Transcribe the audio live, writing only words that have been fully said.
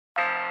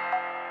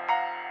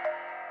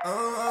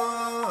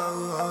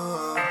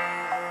Oh,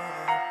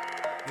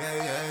 yeah,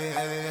 yeah,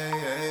 yeah, yeah,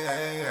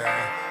 yeah, yeah.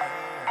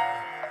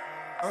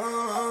 Oh,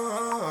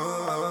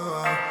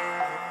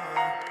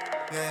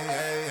 yeah,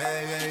 yeah, yeah,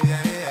 yeah,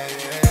 yeah,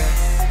 yeah.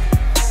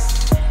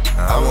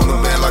 I want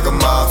a man like a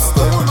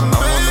mobster. I want a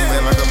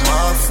man like a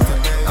mobster.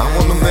 I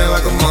want a man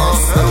like a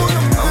monster.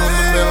 I want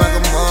a man like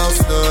a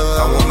monster.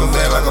 I want a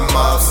man like a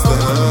mobster.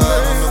 I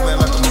want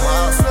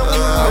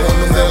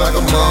a man like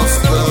a monster.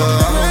 I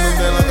want a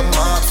man like a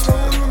monster.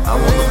 I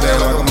want a man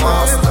like a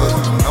monster.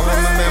 I want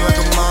a man like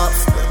a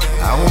monster.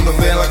 I want a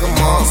man like a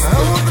monster.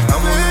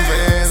 I want the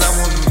bands. I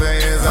want the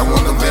bands. I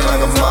want a man like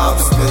a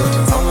mobster.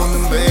 I want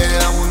the band.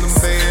 I want the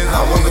bands.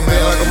 I want the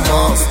band like a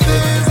monster.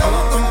 I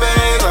want the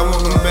bands. I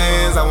want the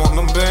bands. I want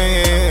the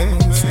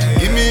bands.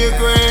 Give me a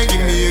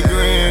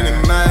grand in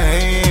my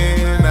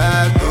hand.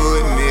 I do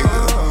it,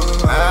 nigga.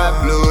 I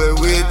blow it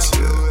with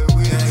you.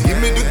 Give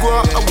me the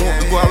guap. I want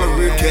the guap, a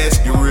real cash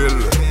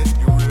gorilla.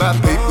 By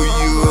paper,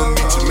 you'll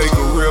meet you, make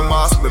a real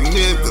monster,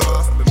 nigga.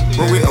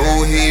 But with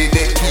old head,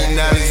 that key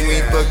knowledge, we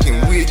ain't fucking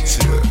with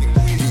you.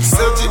 You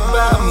subject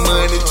by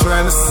money,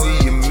 trying to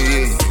see a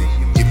million.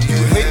 If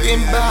you hating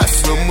by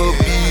some more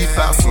beef,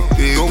 out some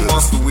figures. Go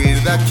monster with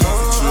it, I keep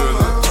it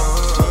trillin'.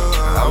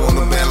 I want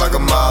a man like a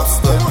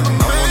mobster. I want a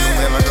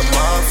man like a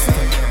monster.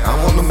 I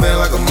want a man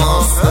like a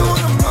monster. I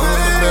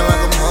want a man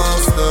like a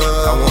monster.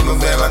 I want a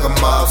man like a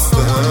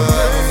mobster. I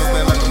want a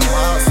man like a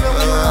monster.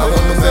 I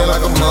want a man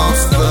like a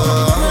monster.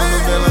 I want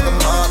a man like a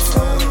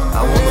monster.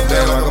 I want a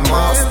man like a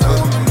monster.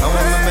 I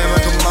want a man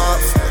like a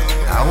monster.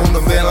 I want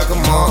a man like a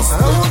monster.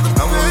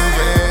 I want the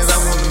bands. I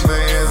want the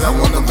bands. I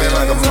want a man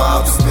like a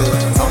mobster.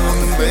 I want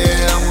the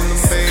band. I want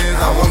the bands.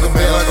 I want a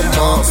man like a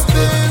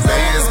monster.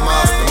 Bands,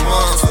 monster,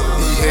 monster.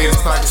 He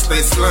haters pockets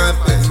stay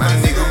slumping. My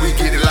nigga, we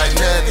get it like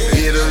nothing.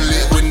 Hit a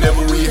lick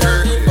whenever we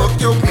hurt. Fuck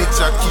your bitch,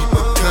 I keep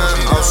her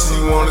coming. All she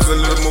want is a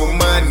little more money.